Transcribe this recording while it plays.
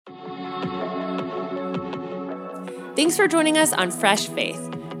Thanks for joining us on Fresh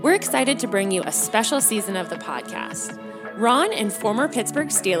Faith. We're excited to bring you a special season of the podcast. Ron and former Pittsburgh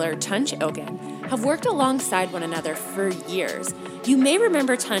Steeler Tunch Ilkin have worked alongside one another for years. You may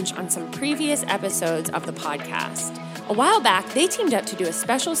remember Tunch on some previous episodes of the podcast. A while back, they teamed up to do a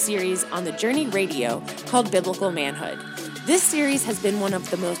special series on the Journey Radio called Biblical Manhood. This series has been one of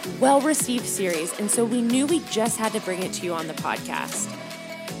the most well-received series, and so we knew we just had to bring it to you on the podcast.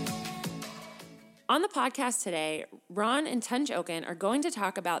 On the podcast today, Ron and Tunch Ilkin are going to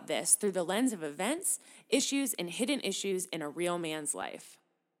talk about this through the lens of events, issues, and hidden issues in a real man's life.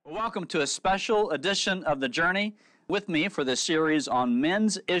 Welcome to a special edition of The Journey. With me for this series on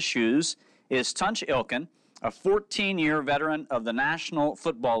men's issues is Tunch Ilkin, a 14-year veteran of the National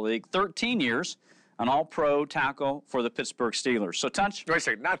Football League, 13 years, an all-pro tackle for the Pittsburgh Steelers. So, Tunch... Wait a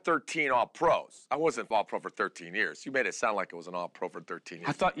second, not 13 all-pros. I wasn't all-pro for 13 years. You made it sound like it was an all-pro for 13 years.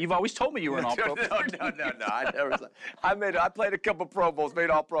 I thought you've always told me you were an all-pro. No. I never said. I played a couple Pro Bowls,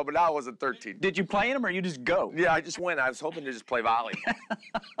 made all-pro, but now I wasn't 13. Did you play in them or you just go? Yeah, I just went. I was hoping to just play volley.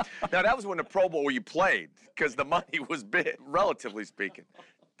 Now, that was when the Pro Bowl you played, because the money was big, relatively speaking.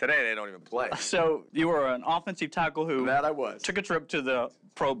 Today, they don't even play. So, you were an offensive tackle who... That I was. Took a trip to the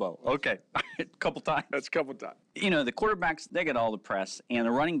Pro Bowl. Okay. A couple times. That's a couple times. You know, the quarterbacks, they get all the press, and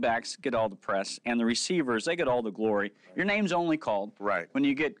the running backs get all the press, and the receivers, they get all the glory. Your name's only called when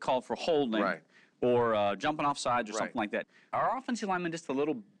you get called for holding or jumping off sides or something like that. Are offensive linemen just a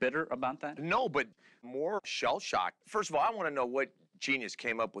little bitter about that? No, but more shell-shocked. First of all, I want to know what genius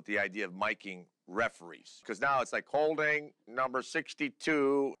came up with the idea of miking referees, because now it's like holding number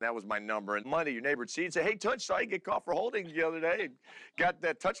 62. That was my number. And Monday, your neighbor would see and say, "Hey, Tunch, saw you get caught for holding the other day. Got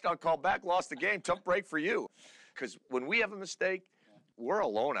that touchdown call back, lost the game. Tough break for you." Because when we have a mistake, we're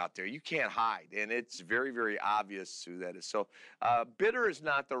alone out there. You can't hide, and it's very, very obvious who that is. So bitter is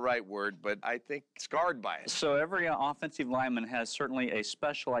not the right word, but I think scarred by it. So every offensive lineman has certainly a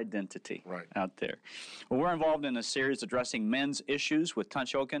special identity out there. Well, we're involved in a series addressing men's issues with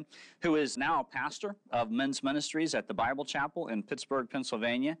Tunch Ilkin, who is now a pastor of men's ministries at the Bible Chapel in Pittsburgh,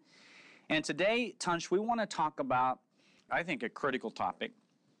 Pennsylvania. And today, Tunch, we want to talk about, I think, a critical topic,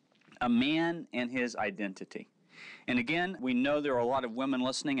 a man and his identity. And again, we know there are a lot of women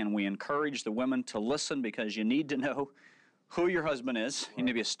listening, and we encourage the women to listen because you need to know who your husband is. You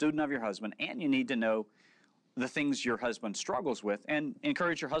need to be a student of your husband, and you need to know the things your husband struggles with, and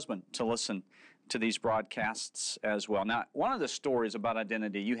encourage your husband to listen to these broadcasts as well. Now, one of the stories about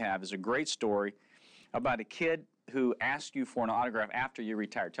identity you have is a great story about a kid who asked you for an autograph after you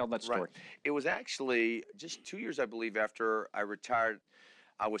retired. Tell that story. It was actually just 2 years, I believe, after I retired.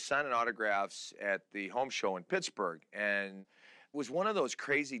 I was signing autographs at the home show in Pittsburgh, and it was one of those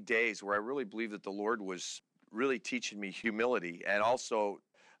crazy days where I really believe that the Lord was really teaching me humility and also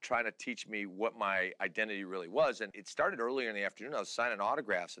trying to teach me what my identity really was. And it started earlier in the afternoon. I was signing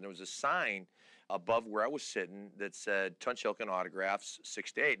autographs, and there was a sign above where I was sitting that said Tunch Ilkin Autographs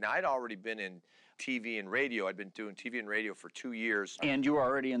 6 to 8. Now, I'd already been in TV and radio. I'd been doing TV and radio for 2 years. And you were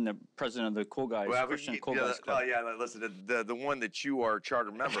already in the president of the Cool Guys, Christian Cool Guys Club. Oh, yeah, listen, the one that you are a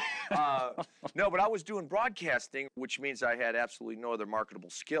charter member. No, but I was doing broadcasting, which means I had absolutely no other marketable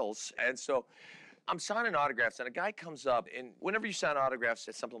skills. And so I'm signing autographs, and a guy comes up, and whenever you sign autographs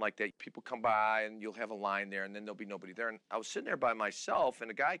at something like that, people come by, and you'll have a line there, and then there'll be nobody there. And I was sitting there by myself, and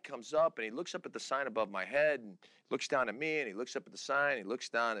a guy comes up, and he looks up at the sign above my head, and looks down at me, and he looks up at the sign, and he looks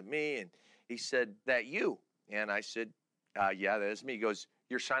down at me, and he said, "That you?" And I said, "Yeah, that is me." He goes,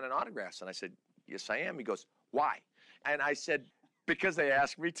 "You're signing autographs?" And I said, "Yes, I am." He goes, "Why?" And I said, "Because they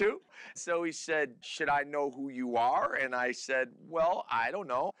asked me to." So he said, "Should I know who you are?" And I said, "Well, I don't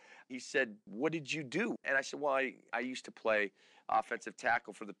know." He said, "What did you do?" And I said, "Well, I used to play offensive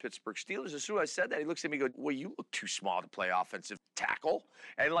tackle for the Pittsburgh Steelers." As soon as I said that, he looks at me and goes, "Well, you look too small to play offensive tackle."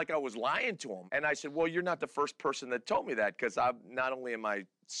 And like I was lying to him. And I said, "Well, you're not the first person that told me that, because I'm not only am I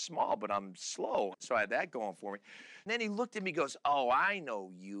small, but I'm slow." So I had that going for me. And then he looked at me and goes, "Oh, I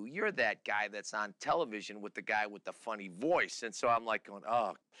know you. You're that guy that's on television with the guy with the funny voice." And so I'm like going,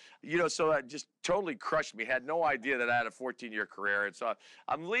 oh. So that just totally crushed me. Had no idea that I had a 14-year career. And so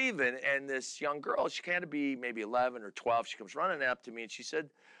I'm leaving, and this young girl, she had to be maybe 11 or 12. She comes running up to me, and she said,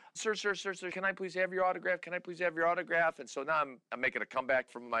 Sir, can I please have your autograph? Can I please have your autograph?" And so now I'm making a comeback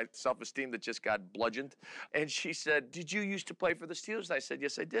from my self-esteem that just got bludgeoned. And she said, "Did you used to play for the Steelers?" And I said,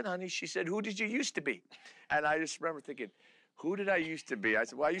 "Yes, I did, honey." She said, "Who did you used to be?" And I just remember thinking, who did I used to be? I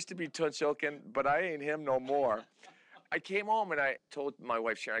said, "Well, I used to be Tunch Ilkin, but I ain't him no more." I came home and I told my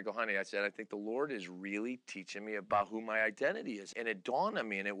wife, Sharon, I go, "Honey," I said, "I think the Lord is really teaching me about who my identity is." And it dawned on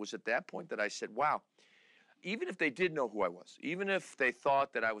me, and it was at that point that I said, wow, even if they did know who I was, even if they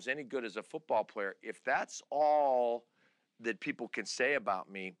thought that I was any good as a football player, if that's all that people can say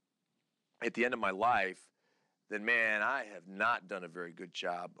about me at the end of my life, then, man, I have not done a very good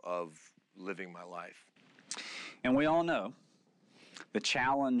job of living my life. And we all know the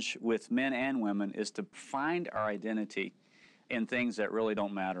challenge with men and women is to find our identity in things that really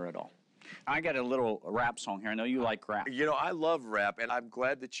don't matter at all. I got a little rap song here. I know you like rap. You know, I love rap, and I'm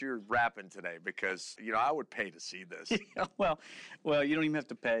glad that you're rapping today because, you know, I would pay to see this. Yeah, well, you don't even have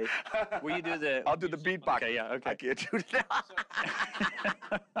to pay. Will you do the... I'll do the beatbox. Okay, yeah, okay. I can't do that.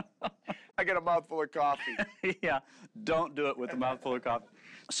 I got a mouthful of coffee. Yeah, don't do it with a mouthful of coffee.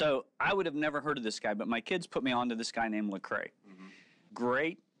 So I would have never heard of this guy, but my kids put me on to this guy named Lecrae. Mm-hmm.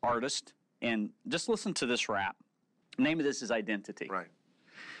 Great artist, and just listen to this rap. The name of this is Identity. Right.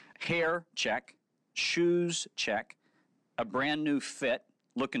 Hair, check. Shoes, check. A brand new fit,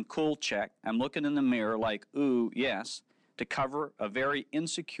 looking cool, check. I'm looking in the mirror like, ooh, yes, to cover a very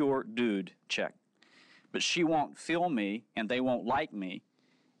insecure dude, check. But she won't feel me, and they won't like me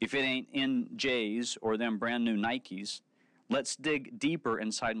if it ain't in J's or them brand new Nikes. Let's dig deeper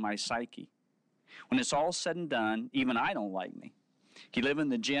inside my psyche. When it's all said and done, even I don't like me. He live in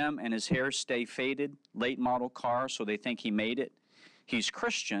the gym and his hair stay faded, late model car, so they think he made it. He's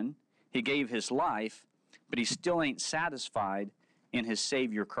Christian, he gave his life, but he still ain't satisfied in his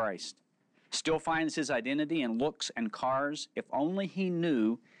Savior Christ. Still finds his identity in looks and cars. If only he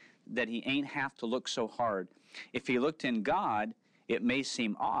knew that he ain't have to look so hard. If he looked in God, it may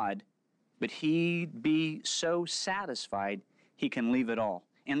seem odd, but he'd be so satisfied he can leave it all.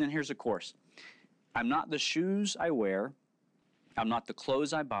 And then here's a chorus. I'm not the shoes I wear. I'm not the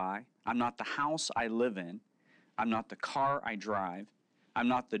clothes I buy. I'm not the house I live in. I'm not the car I drive. I'm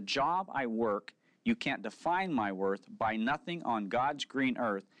not the job I work. You can't define my worth by nothing on God's green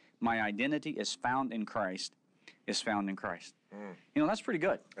earth. My identity is found in Christ. Is found in Christ. You know, that's pretty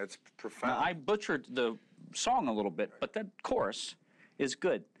good. That's profound. Now, I butchered the song a little bit, but that chorus is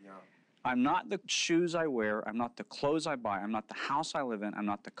good. Yeah. I'm not the shoes I wear. I'm not the clothes I buy. I'm not the house I live in. I'm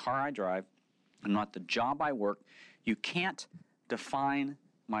not the car I drive. I'm not the job I work. You can't define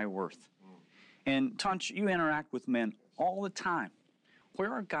my worth. And Tunch, you interact with men all the time.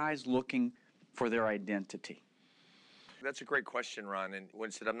 Where are guys looking for their identity? That's a great question, Ron. And when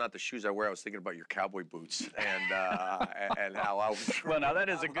you said I'm not the shoes I wear, I was thinking about your cowboy boots and how I was. Well, now that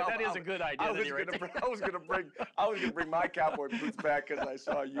is a good identity right there. I was gonna bring my cowboy boots back because I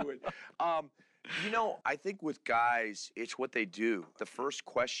saw you. You know, I think with guys, it's what they do. The first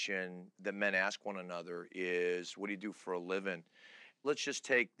question that men ask one another is, "What do you do for a living?" Let's just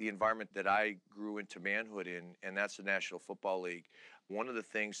take the environment that I grew into manhood in, and that's the National Football League. One of the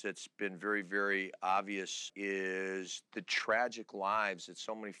things that's been very, very obvious is the tragic lives that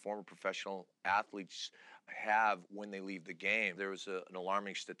so many former professional athletes have when they leave the game. There was an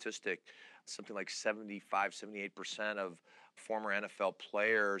alarming statistic, something like 78% of former NFL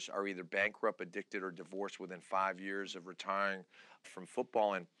players are either bankrupt, addicted, or divorced within 5 years of retiring from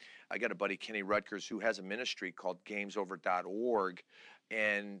football. And I got a buddy, Kenny Rutgers, who has a ministry called gamesover.org,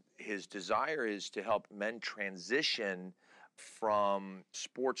 and his desire is to help men transition from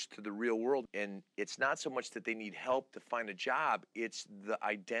sports to the real world. And it's not so much that they need help to find a job, it's the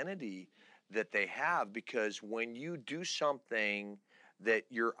identity that they have, because when you do something that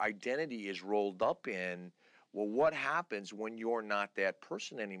your identity is rolled up in, well, what happens when you're not that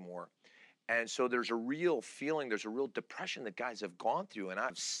person anymore? And so there's a real feeling, there's a real depression that guys have gone through, and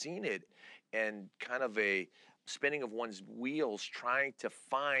I've seen it, and kind of a spinning of one's wheels trying to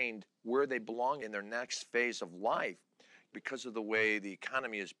find where they belong in their next phase of life because of the way the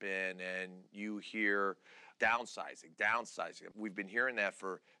economy has been. And you hear downsizing. We've been hearing that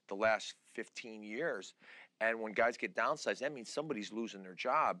for the last 15 years. And when guys get downsized, that means somebody's losing their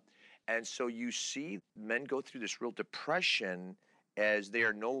job. And so you see men go through this real depression as they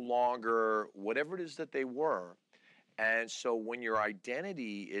are no longer whatever it is that they were. And so when your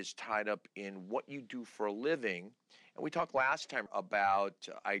identity is tied up in what you do for a living, and we talked last time about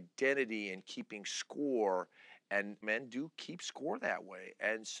identity and keeping score, and men do keep score that way.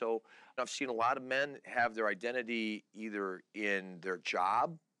 And so I've seen a lot of men have their identity either in their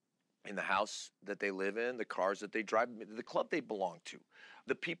job, in the house that they live in, the cars that they drive, the club they belong to,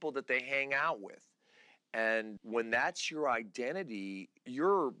 the people that they hang out with. And when that's your identity,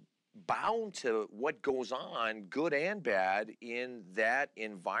 you're bound to what goes on, good and bad, in that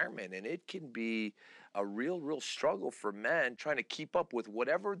environment. And it can be a real struggle for men trying to keep up with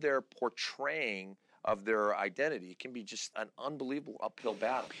whatever they're portraying of their identity. It can be just an unbelievable uphill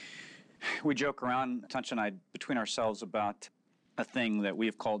battle. We joke around, Tunch and I, between ourselves about a thing that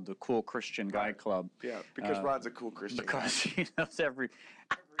we've called the Cool Christian Guy Club. Yeah, because Ron's a cool Christian guy. Because he knows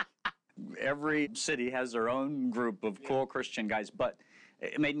every city has their own group of cool Christian guys. But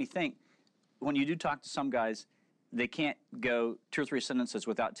it made me think, when you do talk to some guys, they can't go 2 or 3 sentences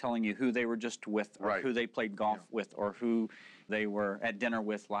without telling you who they were just with, or who they played golf with, or who they were at dinner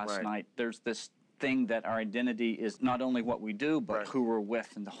with last night. There's this thing that our identity is not only what we do, but who we're with,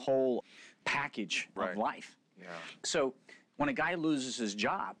 and the whole package of life. Yeah. So when a guy loses his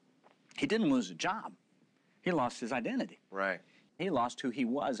job, he didn't lose a job. He lost his identity. Right. He lost who he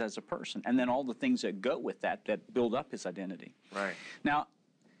was as a person, and then all the things that go with that build up his identity. Right. Now,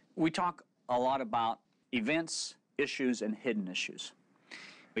 we talk a lot about events, issues, and hidden issues.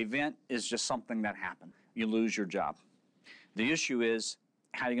 Event is just something that happened. You lose your job. The issue is,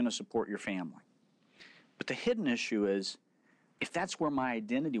 how are you going to support your family? But the hidden issue is, if that's where my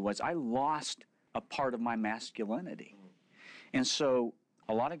identity was, I lost a part of my masculinity. And so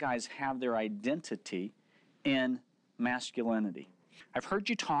a lot of guys have their identity in masculinity. I've heard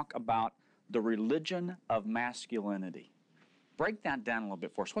you talk about the religion of masculinity. Break that down a little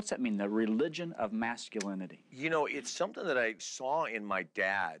bit for us. What's that mean, the religion of masculinity? You know, it's something that I saw in my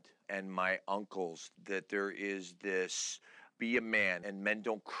dad and my uncles, that there is this, be a man, and men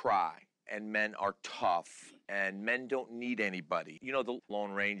don't cry, and men are tough, and men don't need anybody. You know, the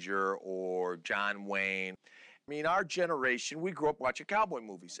Lone Ranger or John Wayne. I mean, our generation, we grew up watching cowboy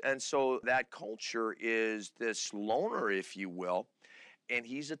movies, and so that culture is this loner, if you will. And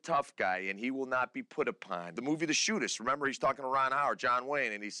he's a tough guy, and he will not be put upon. The movie The Shootist, remember, he's talking to Ron Howard, John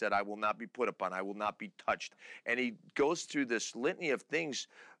Wayne, and he said, I will not be put upon, I will not be touched. And he goes through this litany of things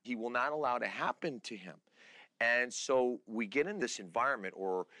he will not allow to happen to him. And so we get in this environment,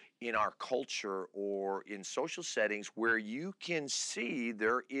 or in our culture, or in social settings, where you can see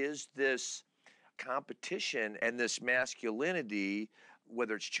there is this competition and this masculinity,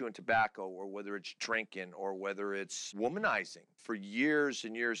 whether it's chewing tobacco, or whether it's drinking, or whether it's womanizing. For years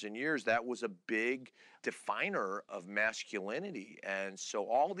and years and years, that was a big definer of masculinity. And so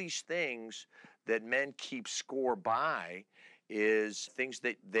all these things that men keep score by is things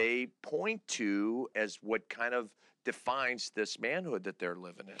that they point to as what kind of defines this manhood that they're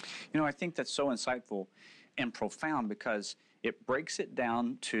living in. You know, I think that's so insightful and profound, because it breaks it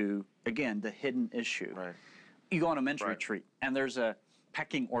down to, again, the hidden issue. Right. You go on a men's retreat, and there's a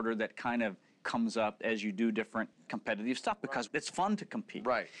pecking order that kind of comes up as you do different competitive stuff, because it's fun to compete.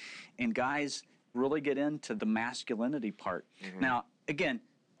 Right. And guys really get into the masculinity part. Now, again,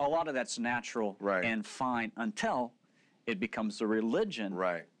 a lot of that's natural and fine until it becomes the religion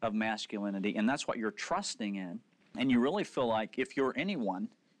of masculinity, and that's what you're trusting in. And you really feel like if you're anyone,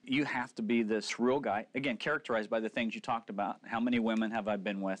 you have to be this real guy, again, characterized by the things you talked about. How many women have I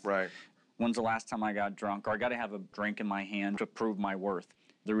been with? Right. When's the last time I got drunk? Or I got to have a drink in my hand to prove my worth.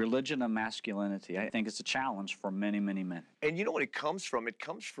 The religion of masculinity, I think it's a challenge for many, many men. And you know what it comes from? It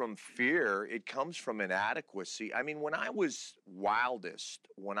comes from fear. It comes from inadequacy. I mean, when I was wildest,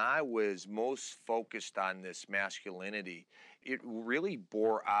 when I was most focused on this masculinity, it really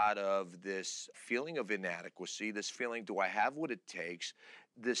bore out of this feeling of inadequacy, this feeling, do I have what it takes?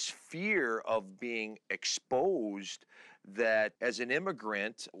 This fear of being exposed, that as an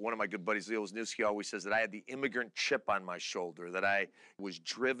immigrant, one of my good buddies, Leo Wisniewski, always says that I had the immigrant chip on my shoulder, that I was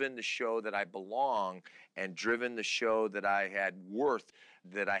driven to show that I belong, and driven to show that I had worth,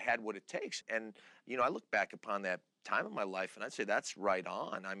 that I had what it takes. And, you know, I look back upon that time in my life, and I'd say that's right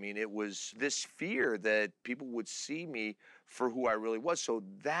on. I mean, it was this fear that people would see me for who I really was. So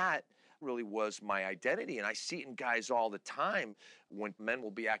that really was my identity. And I see it in guys all the time when men will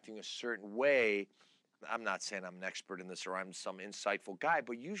be acting a certain way. I'm not saying I'm an expert in this or I'm some insightful guy,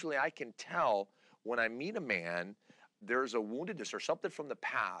 but usually I can tell when I meet a man, there's a woundedness or something from the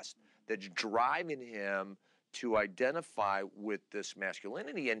past that's driving him to identify with this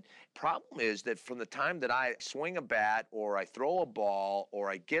masculinity. And problem is that from the time that I swing a bat or I throw a ball or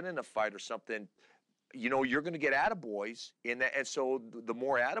I get in a fight or something, you know, you're going to get attaboys in that. And so the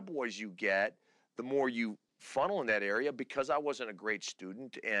more attaboys you get, the more you funnel in that area. Because I wasn't a great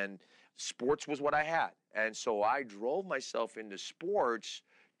student and sports was what I had. And so I drove myself into sports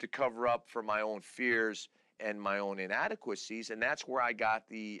to cover up for my own fears and my own inadequacies. And that's where I got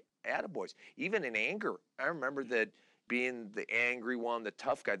the attaboys. Even in anger, I remember that being the angry one, the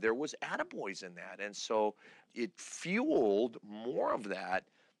tough guy, there was attaboys in that. And so it fueled more of that.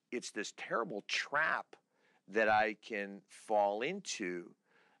 It's this terrible trap that I can fall into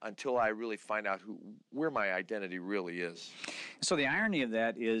until I really find out where my identity really is. So the irony of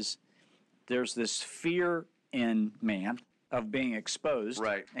that is there's this fear in man of being exposed.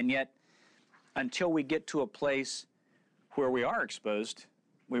 Right. And yet, until we get to a place where we are exposed,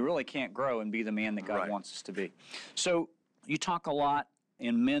 we really can't grow and be the man that God wants us to be. So you talk a lot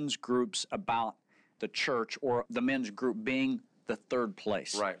in men's groups about the church or the men's group being the third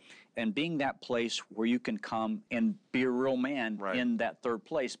place. Right. And being that place where you can come and be a real man in that third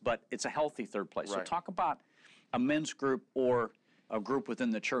place, but it's a healthy third place. So talk about a men's group or a group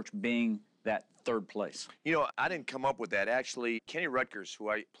within the church being that third place. You know, I didn't come up with that. Actually, Kenny Rutgers, who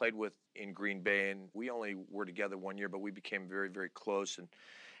I played with in Green Bay, and we only were together 1 year, but we became very, very close. And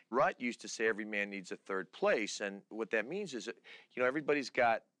Rut used to say every man needs a third place. And what that means is that, you know, everybody's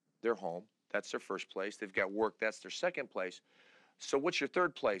got their home. That's their first place. They've got work. That's their second place. So what's your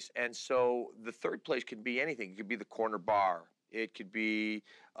third place? And so the third place could be anything. It could be the corner bar. It could be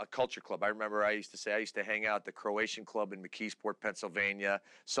a culture club. I remember I used to hang out at the Croatian Club in McKeesport, Pennsylvania,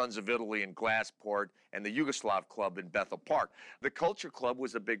 Sons of Italy in Glassport, and the Yugoslav Club in Bethel Park. The culture club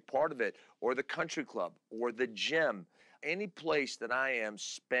was a big part of it, or the country club, or the gym. Any place that I am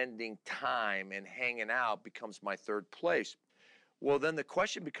spending time and hanging out becomes my third place. Well, then the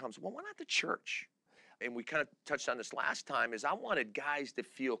question becomes, well, why not the church? And we kind of touched on this last time, is I wanted guys to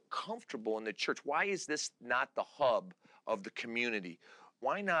feel comfortable in the church. Why is this not the hub of the community?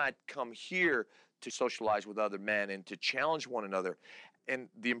 Why not come here to socialize with other men and to challenge one another? And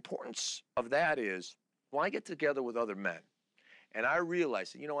the importance of that is, when I get together with other men, and I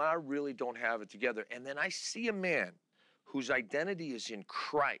realize that, you know, I really don't have it together, and then I see a man whose identity is in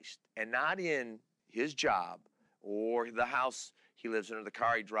Christ and not in his job or the house he lives in or the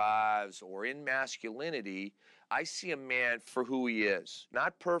car he drives or in masculinity, I see a man for who he is.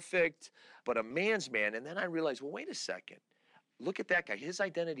 Not perfect, but a man's man. And then I realize, well, wait a second. Look at that guy. His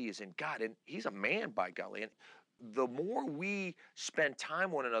identity is in God, and he's a man, by golly. And the more we spend time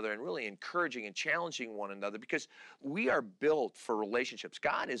with one another and really encouraging and challenging one another, because we are built for relationships.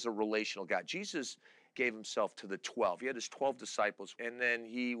 God is a relational God. Jesus gave himself to the 12. He had his 12 disciples, and then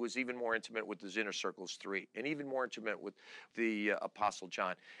he was even more intimate with his inner circles, 3, and even more intimate with the Apostle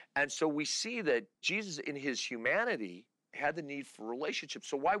John. And so we see that Jesus, in his humanity, had the need for relationships.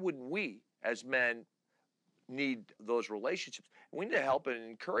 So why wouldn't we, as men, need those relationships? We need to help and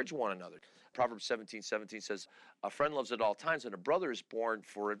encourage one another. Proverbs 17:17 says, a friend loves at all times, and a brother is born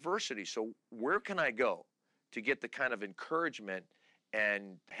for adversity. So where can I go to get the kind of encouragement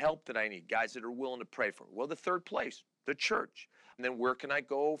and help that I need? Guys that are willing to pray for me. Well, the third place, the church. And then where can I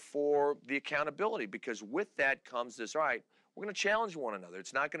go for the accountability? Because with that comes this, all right, we're going to challenge one another.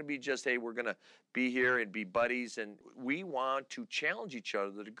 It's not going to be just, hey, we're going to be here and be buddies. And we want to challenge each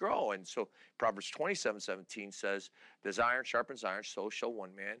other to grow. And so Proverbs 27:17 says, as iron sharpens iron, so shall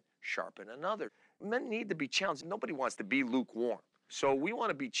one man sharpen another. Men need to be challenged. Nobody wants to be lukewarm. So we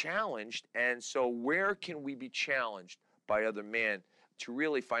want to be challenged. And so where can we be challenged by other men to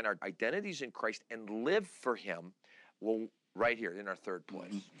really find our identities in Christ and live for him? Well, right here in our third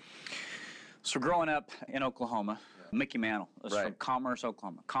place. Mm-hmm. So growing up in Oklahoma, Mickey Mantle is from Commerce,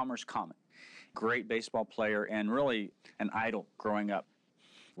 Oklahoma. Commerce Comet. Great baseball player and really an idol growing up.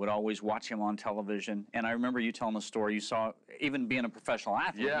 Would always watch him on television. And I remember you telling the story. You saw, even being a professional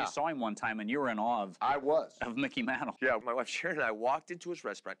athlete, you saw him one time and you were in awe of Mickey Mantle. Yeah, my wife Sharon and I walked into his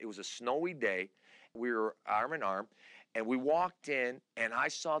restaurant. It was a snowy day. We were arm in arm. And we walked in, and I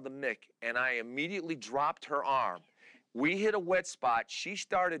saw the Mick, and I immediately dropped her arm. We hit a wet spot. She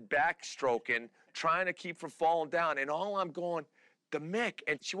started backstroking, trying to keep from falling down, and all I'm going, the Mick.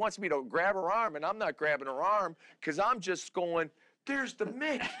 And she wants me to grab her arm, and I'm not grabbing her arm because I'm just going, there's the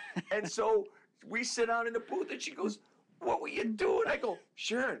Mick. And so we sit down in the booth, and she goes, what were you doing? I go,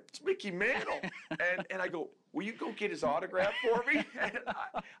 Sharon, it's Mickey Mantle. And I go, will you go get his autograph for me? And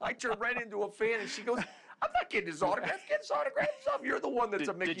I turn right into a fan, and she goes, I'm not getting his autograph. Get his autograph yourself. You're the one that's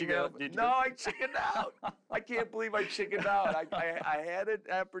a Mickey Mantle. No, I chickened out. I can't believe I chickened out. I had an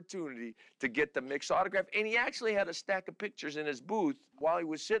opportunity to get the Mick's autograph, and he actually had a stack of pictures in his booth while he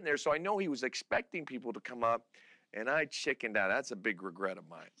was sitting there, so I know he was expecting people to come up, and I chickened out. That's a big regret of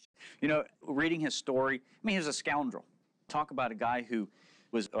mine. You know, reading his story, I mean, he was a scoundrel. Talk about a guy who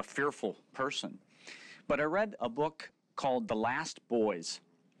was a fearful person. But I read a book called The Last Boys.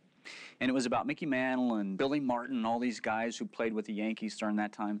 And it was about Mickey Mantle and Billy Martin and all these guys who played with the Yankees during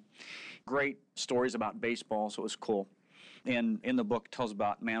that time. Great stories about baseball, so it was cool. And in the book, it tells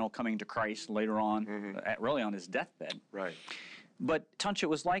about Mantle coming to Christ later on, really on his deathbed. Right. But, Tunch, it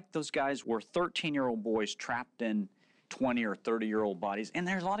was like those guys were 13-year-old boys trapped in 20 or 30-year-old bodies. And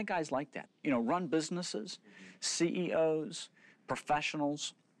there's a lot of guys like that. You know, run businesses, CEOs,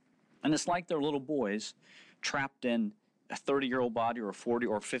 professionals. And it's like they're little boys trapped in a 30-year-old body or a 40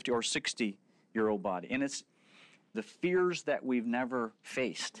 or 50 or 60-year-old body. And it's the fears that we've never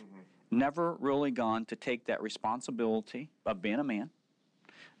faced never really gone to take that responsibility of being a man.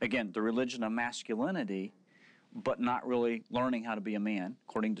 Again, the religion of masculinity, but not really learning how to be a man,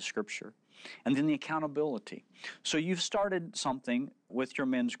 according to Scripture. And then the accountability. So you've started something with your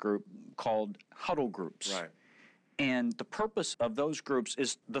men's group called huddle groups. Right. And the purpose of those groups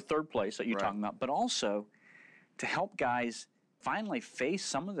is the third place that you're talking about, but also to help guys finally face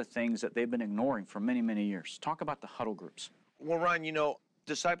some of the things that they've been ignoring for many, many years. Talk about the huddle groups. Well, Ron, you know,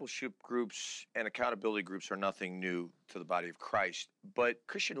 discipleship groups and accountability groups are nothing new to the body of Christ, but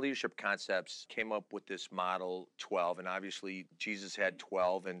Christian Leadership Concepts came up with this model 12, and obviously Jesus had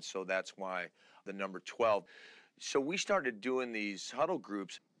 12, and so that's why the number 12. So we started doing these huddle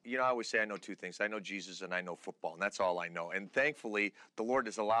groups. You know, I always say I know two things. I know Jesus and I know football, and that's all I know. And thankfully, the Lord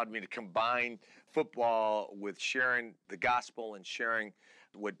has allowed me to combine football with sharing the gospel and sharing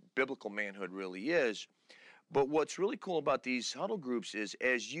what biblical manhood really is. But what's really cool about these huddle groups is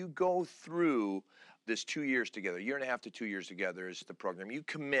as you go through this 2 years together, 1.5 to 2 years together is the program, you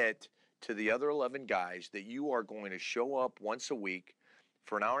commit to the other 11 guys that you are going to show up once a week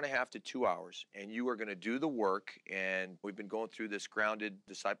for 1.5 to 2 hours, and you are going to do the work. And we've been going through this Grounded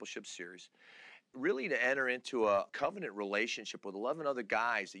Discipleship series, really to enter into a covenant relationship with 11 other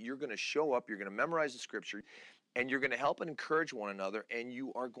guys that you're going to show up, you're going to memorize the Scripture, and you're going to help and encourage one another, and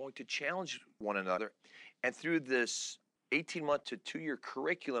you are going to challenge one another. And through this 18-month to 2-year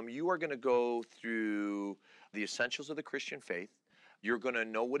curriculum, you are going to go through the essentials of the Christian faith. You're going to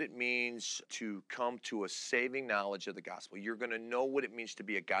know what it means to come to a saving knowledge of the gospel. You're going to know what it means to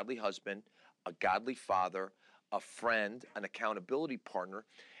be a godly husband, a godly father, a friend, an accountability partner.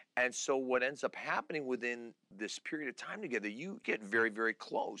 And so what ends up happening within this period of time together, you get very, very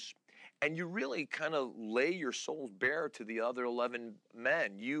close. And you really kind of lay your souls bare to the other 11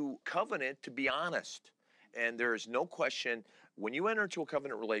 men. You covenant to be honest. And there is no question, when you enter into a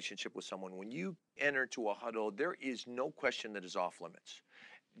covenant relationship with someone, when you enter into a huddle, there is no question that is off limits.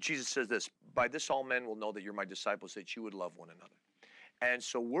 Jesus says this, by this all men will know that you're my disciples, that you would love one another. And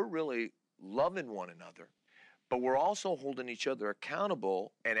so we're really loving one another, but we're also holding each other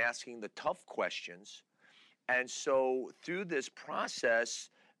accountable and asking the tough questions. And so through this process,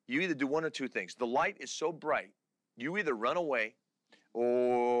 you either do one or two things. The light is so bright, you either run away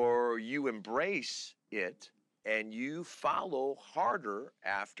or you embrace it and you follow harder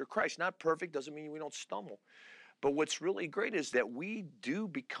after Christ. Not perfect, doesn't mean we don't stumble. But what's really great is that we do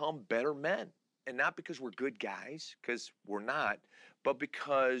become better men. And not because we're good guys, because we're not, but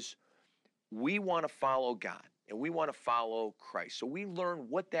because we want to follow God and we want to follow Christ. So we learn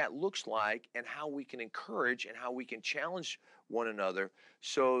what that looks like and how we can encourage and how we can challenge one another.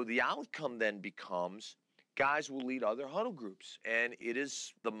 So the outcome then becomes guys will lead other huddle groups, and it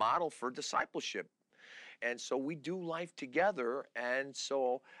is the model for discipleship. And so we do life together, and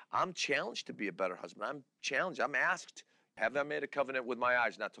so I'm challenged to be a better husband. I'm challenged. I'm asked, have I made a covenant with my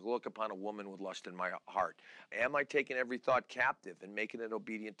eyes not to look upon a woman with lust in my heart? Am I taking every thought captive and making it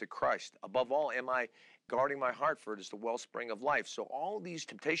obedient to Christ? Above all, am I guarding my heart, for it is the wellspring of life? So all these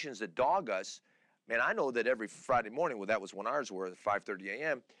temptations that dog us, man, I know that every Friday morning, well, that was when ours were at 5:30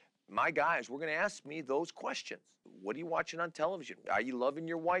 a.m., my guys, we're going to ask me those questions. What are you watching on television? Are you loving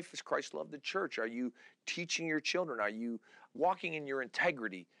your wife as Christ loved the church? Are you teaching your children? Are you walking in your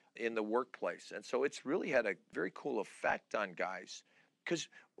integrity in the workplace? And so it's really had a very cool effect on guys, because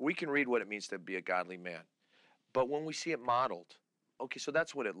we can read what it means to be a godly man. But when we see it modeled, okay, so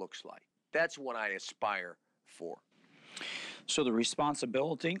that's what it looks like. That's what I aspire for. So the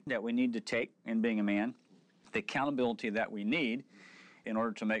responsibility that we need to take in being a man, the accountability that we need in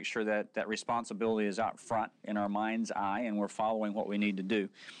order to make sure that that responsibility is out front in our mind's eye and we're following what we need to do.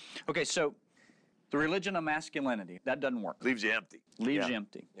 Okay, so the religion of masculinity, that doesn't work. Leaves you empty. Leaves you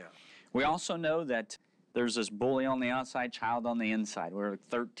empty. Yeah. We also know that there's this bully on the outside, child on the inside. We're a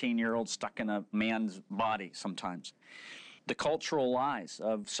 13-year-old stuck in a man's body sometimes. The cultural lies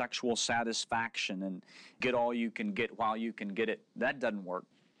of sexual satisfaction and get all you can get while you can get it, that doesn't work.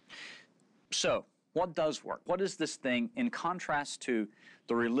 So, what does work? What is this thing in contrast to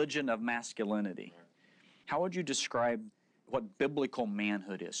the religion of masculinity? How would you describe what biblical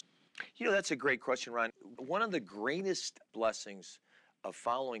manhood is? You know, that's a great question, Ron. One of the greatest blessings of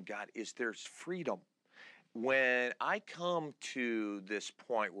following God is there's freedom. When I come to this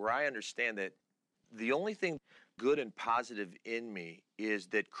point where I understand that the only thing good and positive in me is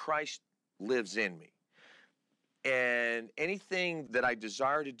that Christ lives in me. And anything that I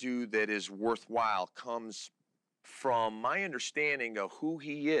desire to do that is worthwhile comes from my understanding of who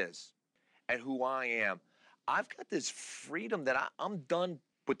He is and who I am. I've got this freedom that I'm done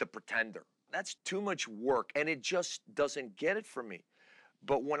with the pretender. That's too much work, and it just doesn't get it for me.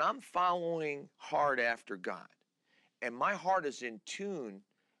 But when I'm following hard after God, and my heart is in tune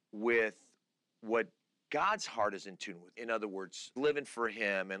with what God's heart is in tune with. In other words, living for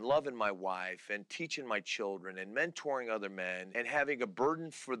Him and loving my wife and teaching my children and mentoring other men and having a burden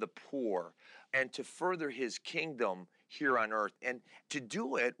for the poor and to further His kingdom here on earth and to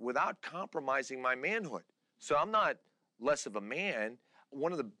do it without compromising my manhood. So I'm not less of a man.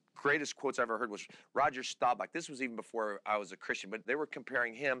 One of the greatest quotes I ever heard was Roger Staubach. This was even before I was a Christian, but they were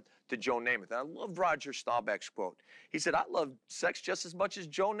comparing him to Joe Namath. And I love Roger Staubach's quote. He said, I love sex just as much as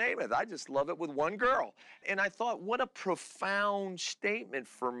Joe Namath. I just love it with one girl. And I thought, what a profound statement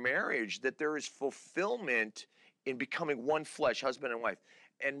for marriage, that there is fulfillment in becoming one flesh, husband and wife.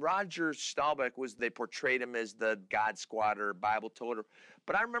 And Roger Staubach they portrayed him as the God squatter, Bible toter.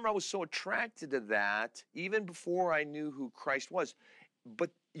 But I remember I was so attracted to that even before I knew who Christ was.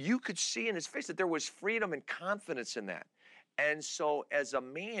 But you could see in his face that there was freedom and confidence in that. And so as a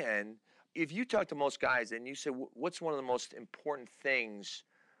man, if you talk to most guys and you say, what's one of the most important things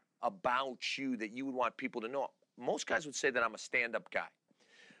about you that you would want people to know? Most guys would say that I'm a stand-up guy.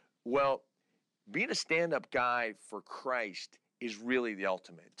 Well, being a stand-up guy for Christ is really the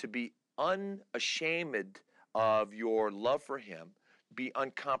ultimate. To be unashamed of your love for Him, be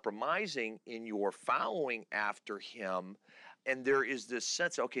uncompromising in your following after Him, and there is this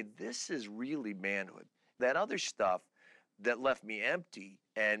sense, okay, this is really manhood. That other stuff that left me empty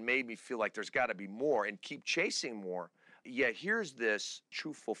and made me feel like there's got to be more and keep chasing more, yet here's this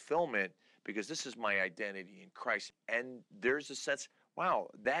true fulfillment because this is my identity in Christ. And there's a sense, wow,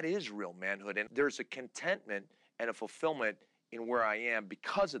 that is real manhood. And there's a contentment and a fulfillment in where I am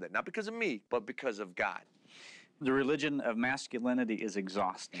because of that. Not because of me, but because of God. The religion of masculinity is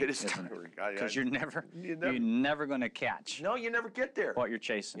exhausting. It is, isn't it? Because you're never going to catch. No, you never get there. What you're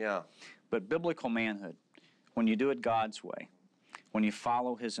chasing. Yeah. But biblical manhood, when you do it God's way, when you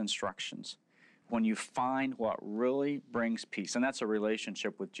follow His instructions, when you find what really brings peace, and that's a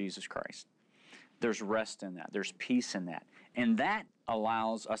relationship with Jesus Christ. There's rest in that. There's peace in that. And that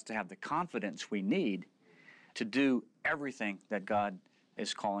allows us to have the confidence we need to do everything that God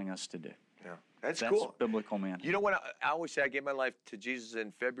is calling us to do. Yeah. That's cool. That's biblical manhood. You know what? I always say I gave my life to Jesus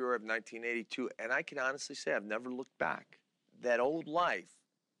in February of 1982, and I can honestly say I've never looked back. That old life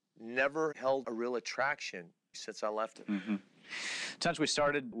never held a real attraction since I left it. Mm-hmm. Since we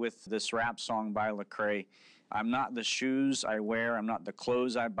started with this rap song by Lecrae, I'm not the shoes I wear, I'm not the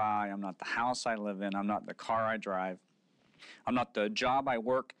clothes I buy, I'm not the house I live in, I'm not the car I drive, I'm not the job I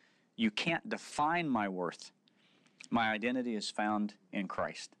work. You can't define my worth. My identity is found in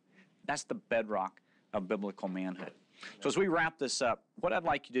Christ. That's the bedrock of biblical manhood. So as we wrap this up, what I'd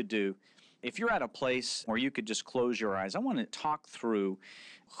like you to do, if you're at a place where you could just close your eyes, I want to talk through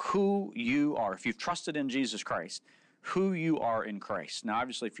who you are. If you've trusted in Jesus Christ, who you are in Christ. Now,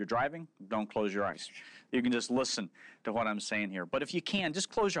 obviously, if you're driving, don't close your eyes. You can just listen to what I'm saying here. But if you can, just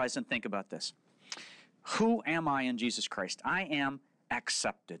close your eyes and think about this. Who am I in Jesus Christ? I am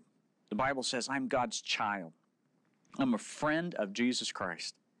accepted. The Bible says I'm God's child. I'm a friend of Jesus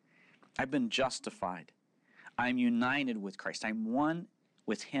Christ. I've been justified. I'm united with Christ. I'm one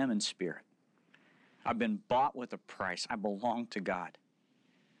with Him in spirit. I've been bought with a price. I belong to God.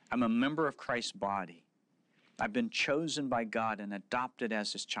 I'm a member of Christ's body. I've been chosen by God and adopted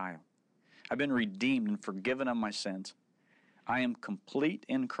as His child. I've been redeemed and forgiven of my sins. I am complete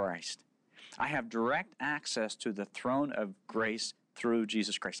in Christ. I have direct access to the throne of grace through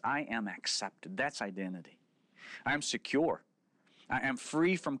Jesus Christ. I am accepted. That's identity. I am secure. I am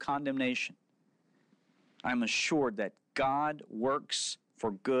free from condemnation. I am assured that God works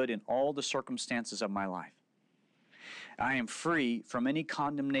for good in all the circumstances of my life. I am free from any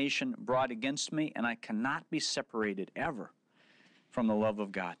condemnation brought against me, and I cannot be separated ever from the love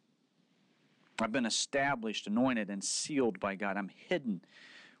of God. I've been established, anointed, and sealed by God. I'm hidden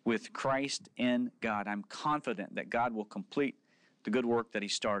with Christ in God. I'm confident that God will complete the good work that He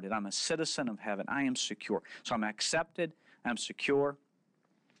started. I'm a citizen of heaven. I am secure. So I'm accepted, I'm secure,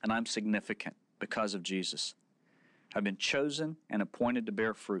 and I'm significant because of Jesus. I've been chosen and appointed to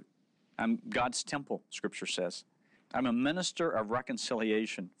bear fruit. I'm God's temple, Scripture says. I'm a minister of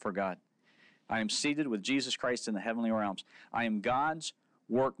reconciliation for God. I am seated with Jesus Christ in the heavenly realms. I am God's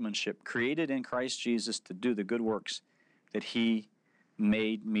workmanship, created in Christ Jesus to do the good works that He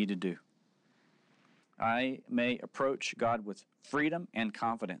made me to do. I may approach God with freedom and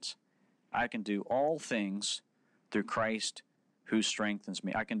confidence. I can do all things through Christ who strengthens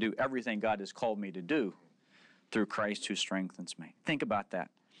me. I can do everything God has called me to do through Christ who strengthens me. Think about that.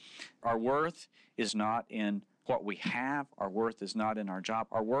 Our worth is not in what we have. Our worth is not in our job.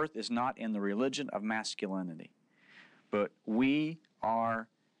 Our worth is not in the religion of masculinity. but we are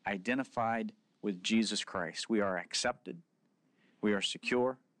identified with Jesus Christ. We are accepted, we are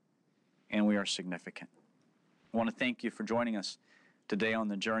secure, and we are significant. I want to thank you for joining us today on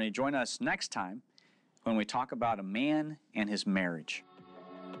The Journey. Join us next time when we talk about a man and his marriage.